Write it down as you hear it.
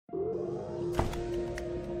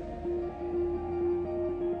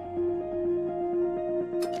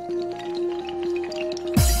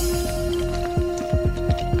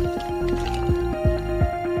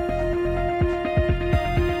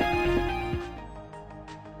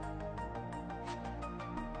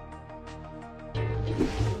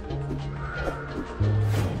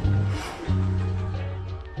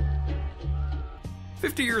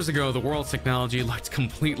50 years ago, the world's technology looked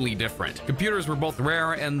completely different. Computers were both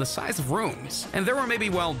rare and the size of rooms. And there were maybe,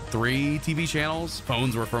 well, 3 TV channels.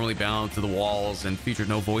 Phones were firmly bound to the walls and featured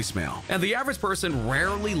no voicemail. And the average person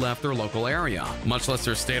rarely left their local area, much less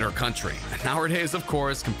their state or country. And nowadays, of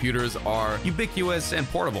course, computers are ubiquitous and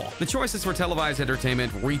portable. The choices for televised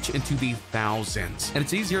entertainment reach into the thousands. And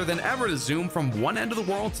it's easier than ever to zoom from one end of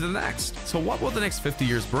the world to the next. So what will the next 50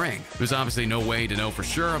 years bring? There's obviously no way to know for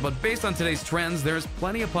sure, but based on today's trends, there's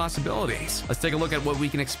plenty of possibilities. Let's take a look at what we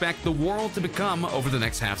can expect the world to become over the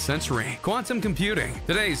next half century. Quantum computing.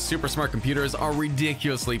 Today's super smart computers are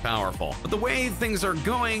ridiculously powerful, but the way things are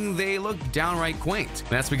going, they look downright quaint.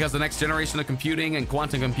 That's because the next generation of computing and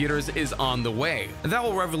quantum computers is on the way. And that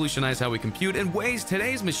will revolutionize how we compute in ways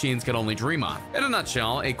today's machines can only dream of. In a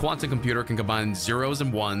nutshell, a quantum computer can combine zeros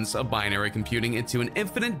and ones of binary computing into an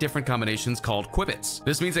infinite different combinations called qubits.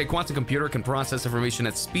 This means a quantum computer can process information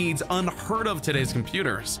at speeds unheard of today's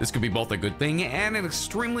computers. This could be both a good thing and an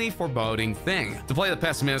extremely foreboding thing. To play the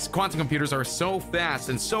pessimist, quantum computers are so fast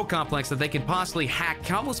and so complex that they can possibly hack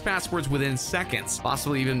countless passwords within seconds,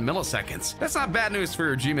 possibly even milliseconds. That's not bad news for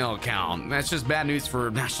your Gmail account. That's just bad news for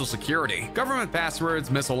national security. Government passwords,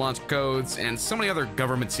 missile launch codes, and so many other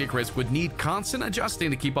government secrets would need constant adjusting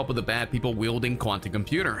to keep up with the bad people wielding quantum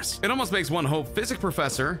computers. It almost makes one hope physics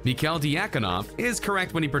professor Mikhail Dyakonov is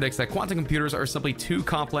correct when he predicts that quantum computers are simply too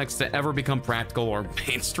complex to ever become practical or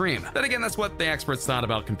mainstream. Then again, that's what the experts thought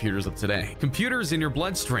about computers of today. Computers in your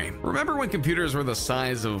bloodstream. Remember when computers were the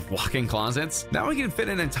size of walk-in closets? Now we can fit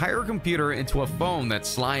an entire computer into a phone that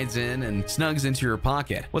slides in and snugs into your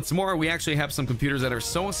pocket. What's more, we actually have some computers that are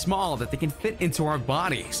so small that they can fit into our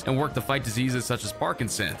bodies and work to fight diseases such as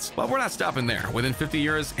Parkinson's. But we're not stopping there. Within 50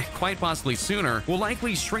 years, and quite possibly sooner, we'll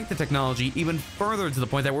likely shrink the technology even further to the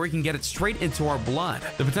point that we can get it straight into our blood.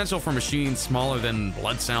 The potential for machines smaller than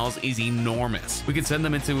blood cells is enormous. We can send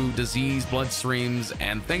them into disease bloodstreams,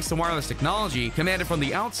 and thanks to wireless technology, command it from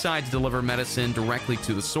the outside to deliver medicine directly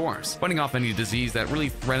to the source, fighting off any disease that really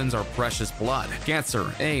threatens our precious blood.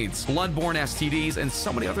 Cancer, AIDS, bloodborne STDs, and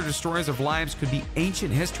so many other destroyers of lives could be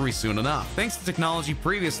ancient history soon enough, thanks to technology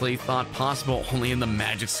previously thought possible only in the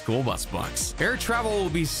magic school bus books. Air travel will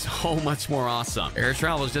be so much more awesome. Air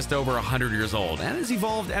travel is just over 100 years old and has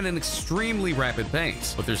evolved at an extremely rapid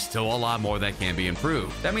pace, but there's still a lot more that can be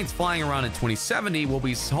improved. That means flying around in 2070 will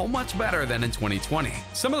be so much better than in 2020.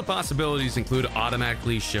 Some of the possibilities include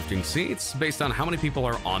automatically shifting seats based on how many people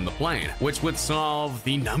are on the plane, which would solve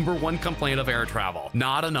the #1 complaint of air travel: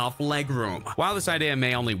 not enough legroom. While this idea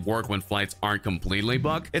may only work when flights aren't completely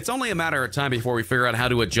booked, it's only a matter of time before we figure out how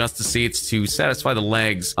to adjust the seats to satisfy the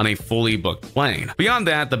legs on a fully booked plane. Beyond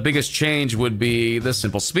that, the biggest change would be the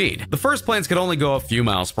simple speed. The first planes could only go a few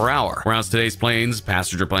miles per hour, whereas today's planes,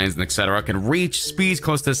 passenger planes, and etc. can reach speeds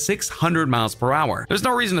close to 600 miles per hour. There's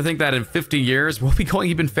no reason to think that in 50 years we'll be going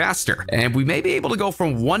even faster, and we may be able to go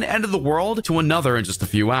from one end of the world to another in just a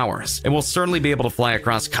few hours. And we'll certainly be able to fly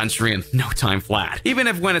across country in no time flat, even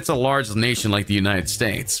if when it's a large nation like the United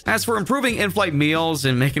States. As for improving in-flight meals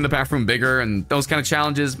and making the bathroom bigger, and those kind of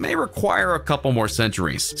challenges may require a couple more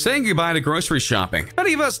centuries. Saying goodbye to grocery shopping.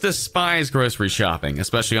 Many of us despise grocery shopping,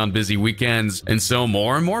 especially on busy weekends, and so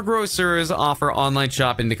more and more grocers offer online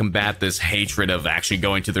shopping to combat this hatred of actually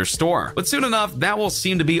going to their store. But soon enough, that will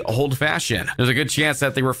seem to be old-fashioned. There's a good chance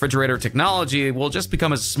that the refrigerator technology will just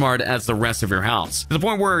become as smart as the rest of your house, to the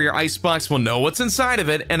point where your icebox will know what's inside of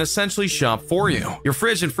it and essentially shop for you. Your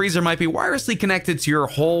fridge and freezer might be wirelessly connected to your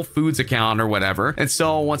Whole Foods account or whatever, and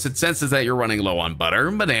so once it senses that you're running low on butter,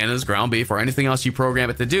 bananas, ground beef, or anything else you program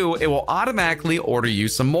it to do, it will automatically order you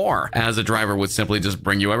some more, as a driver would simply just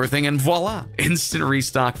bring you everything and voila, instant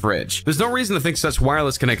restock fridge. There's no reason to think such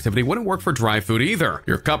wireless connectivity wouldn't work for dry food either.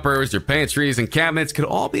 Your cuppers, your pantries, and cabinets could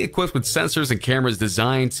all be equipped with sensors and cameras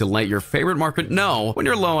designed to let your favorite market know when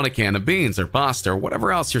you're low on a can of beans or pasta or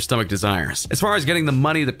whatever else your stomach desires. As far as getting the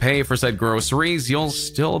money to pay for said groceries, you'll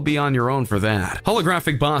still be on your own for that.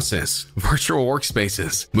 Holographic bosses, virtual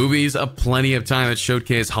workspaces. Movies have plenty of time that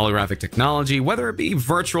showcase holographic technology, whether it be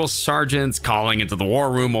virtual sergeants calling into the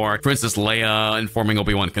war room or Princess Leia informing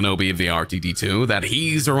Obi-Wan Kenobi via R2-D2 that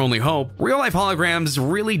he's her only hope. Real-life holograms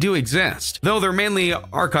really do exist, though they're mainly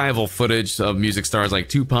archival footage of music stars like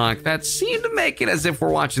Tupac that seem to make it as if we're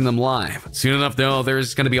watching them live. Soon enough, though,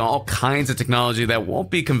 there's going to be all kinds of technology that won't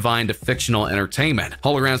be confined to fictional entertainment.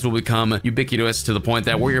 Holograms will become ubiquitous to the point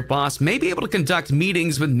that where your boss may be able to conduct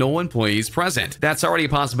meetings with no employees present. That's already a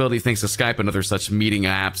possibility thanks to Skype and other such meeting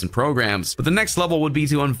apps and programs, but the next level would be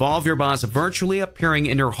to involve your boss virtually appearing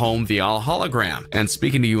in your home via a hologram and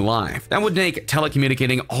speaking to you live. That would make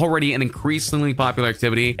telecommunicating, already an increasingly popular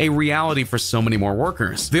activity, a reality for so many more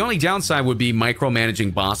workers. The only downside downside would be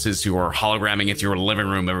micromanaging bosses who are hologramming into your living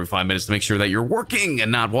room every 5 minutes to make sure that you're working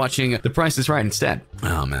and not watching The Price is Right instead.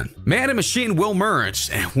 Oh man. Man and machine will merge,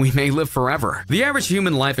 and we may live forever. The average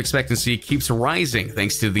human life expectancy keeps rising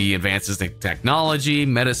thanks to the advances in technology,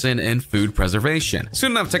 medicine, and food preservation.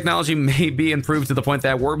 Soon enough, technology may be improved to the point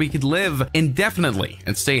that we could live indefinitely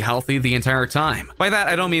and stay healthy the entire time. By that,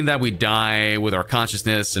 I don't mean that we die with our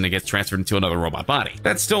consciousness and it gets transferred into another robot body.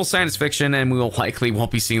 That's still science fiction, and we likely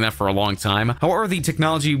won't be seeing that for a long time. However, the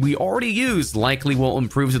technology we already use likely will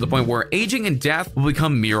improve to the point where aging and death will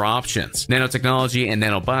become mere options. Nanotechnology and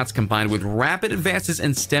nanobots combined with rapid advances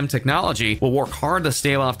in STEM technology will work hard to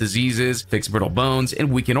stave off diseases, fix brittle bones,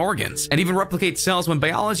 and weaken organs, and even replicate cells when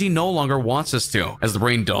biology no longer wants us to. As the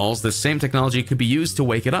brain dulls, the same technology could be used to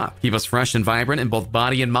wake it up, keep us fresh and vibrant in both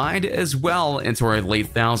body and mind, as well into our late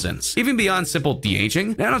thousands. Even beyond simple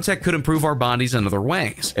de-aging, nanotech could improve our bodies in other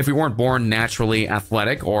ways. If we weren't born naturally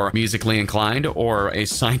athletic or musically inclined or a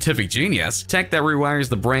scientific genius, tech that rewires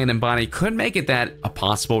the brain and body could make it that a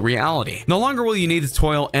possible reality. No longer will you need to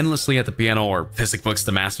toil endlessly at the piano or physics books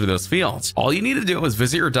to master those fields. All you need to do is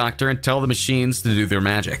visit your doctor and tell the machines to do their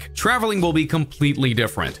magic. Traveling will be completely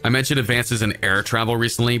different. I mentioned advances in air travel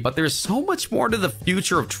recently, but there's so much more to the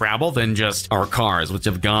future of travel than just our cars, which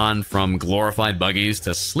have gone from glorified buggies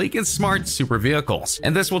to sleek and smart super vehicles.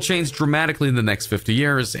 And this will change dramatically in the next 50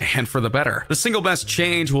 years, and for the better. The single best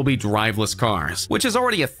change will be driveless cars, which is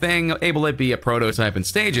already a thing, able to be a prototype in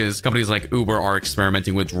stages. Companies like Uber are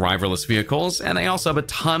experimenting with driverless vehicles, and they also have a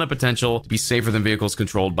ton of potential to be safer than vehicles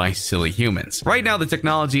controlled by silly humans. Right now, the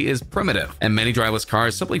technology is primitive, and many driverless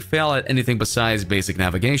cars simply fail at anything besides basic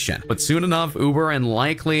navigation. But soon enough, Uber and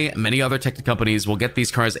likely many other tech companies will get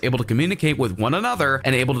these cars able to communicate with one another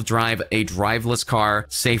and able to drive a driveless car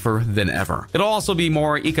safer than ever. It'll also be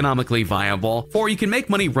more economically viable, for you can make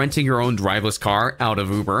money renting your own driveless car out of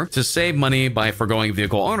Uber to save money by foregoing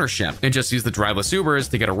vehicle ownership and just use the driveless Ubers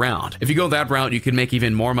to get around. If you go that route, you can make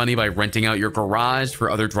even more money by renting out your garage for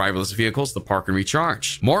other driverless vehicles to park and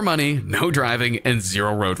recharge. More money, no driving, and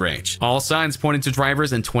zero road rage. All signs pointing to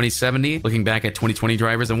drivers in 2070, looking back at 2020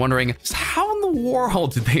 drivers and wondering, how in the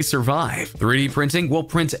world did they survive? 3D printing will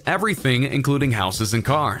print everything, including houses and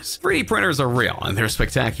cars. 3D printers are real, and they're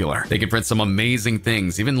spectacular. They can print some amazing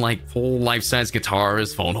things, even like full life-size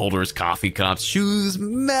guitars, phone holders, coffee cups, shoes,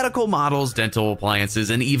 medical models, dental appliances,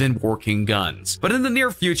 and even working guns. But in the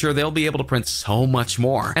near future, they'll be able to print so much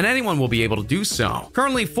more, and anyone will be able to do so.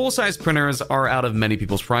 Currently, full-size printers are out of many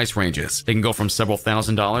people's price ranges. They can go from several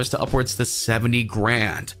 $1,000s to upwards to 70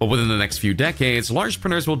 grand. But within the next few decades, large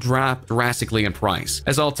printers will drop drastically in price,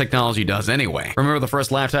 as all technology does anyway. Remember the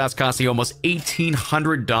first laptops costing almost $1,800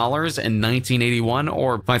 in 1981,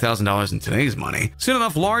 or $5,000 in today's money. Soon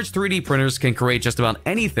enough, large 3D printers can create just about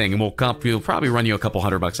anything and will probably run you a couple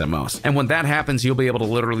 $100 at most. And when that happens, you'll be able to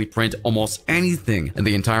literally print almost anything in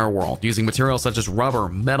the entire world using materials such as rubber,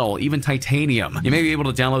 metal, even titanium. You may be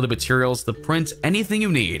able to download the materials to print anything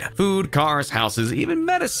you need. Food, cars, houses, even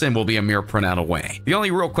medicine will be a mere printout away. The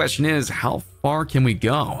only real question is, how far can we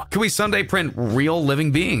go? Can we someday print real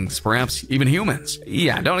living beings, perhaps even humans?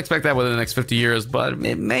 Yeah, don't expect that within the next 50 years, but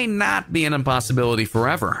it may not be an impossibility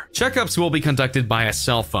forever. Checkups will be conducted by a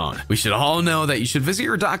cell phone. We should all know that you should visit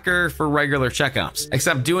your doctor for regular checkups,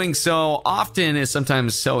 except doing so often is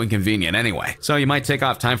sometimes so inconvenient anyway. So you might take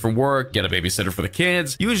off time from work, get a babysitter for the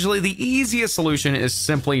kids. Usually the easiest solution is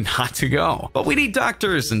simply not to go. But we need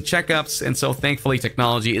doctors and checkups, and so thankfully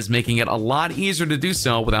technology is making it a lot easier to do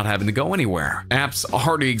so without having to go anywhere. Apps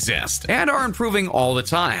already exist and are improving all the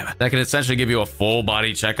time that can essentially give you a full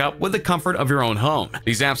body checkup with the comfort of your own home.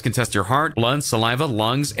 These apps can test your heart, blood, saliva,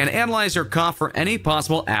 lungs, and analyze your cough for any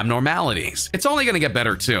possible abnormalities. It's only going to get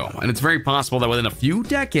better too, and it's very possible that within a few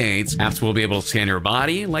decades, apps will be able to scan your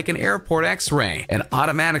body like an airport x-ray and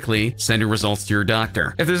automatically send your results to your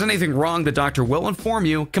doctor. If there's anything wrong, the doctor will inform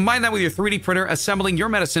you. Combine that with your 3D printer assembling your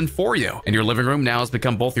medicine for you, and your living room now has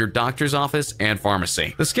become both your doctor's office and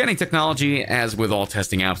pharmacy. The scanning technology, as with all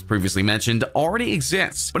testing apps previously mentioned, already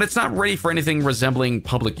exists, but it's not ready for anything resembling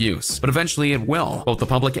public use. But eventually it will. Both the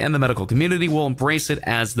public and the medical community will embrace it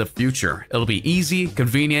as the future. It'll be easy,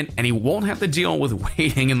 convenient, and you won't have to deal with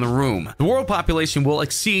waiting in the room. The world population will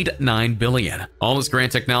exceed 9 billion. All this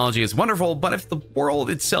grand technology is wonderful, but if the world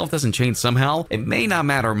itself doesn't change somehow, it may not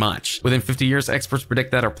matter much. Within 50 years, experts predict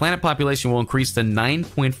that our planet population will increase to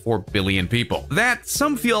 9.4 billion people. That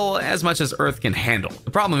some feel as much as Earth can handle.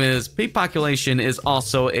 The problem is, people population is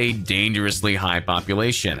also a dangerously high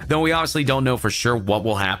population. Though we obviously don't know for sure what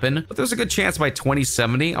will happen, but there's a good chance by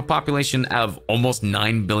 2070, a population of almost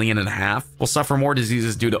 9 billion and a half will suffer more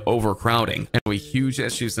diseases due to overcrowding. And a huge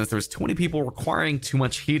issue since there's too many people requiring too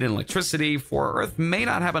much heat and electricity for Earth may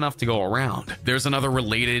not have enough to go around. There's another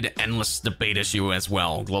related endless debate issue as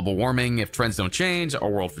well. Global warming, if trends don't change, our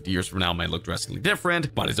world 50 years from now might look drastically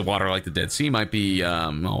different. Bodies of water like the Dead Sea might be,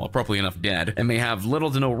 appropriately enough dead, and may have little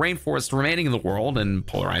to no rainforest remaining in the world, and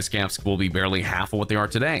polar ice caps will be barely half of what they are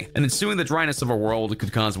today. And ensuing the dryness of our world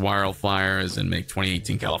could cause wildfires and make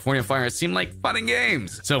 2018 California fires seem like fun and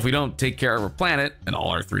games. So if we don't take care of our planet and all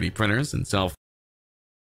our 3D printers and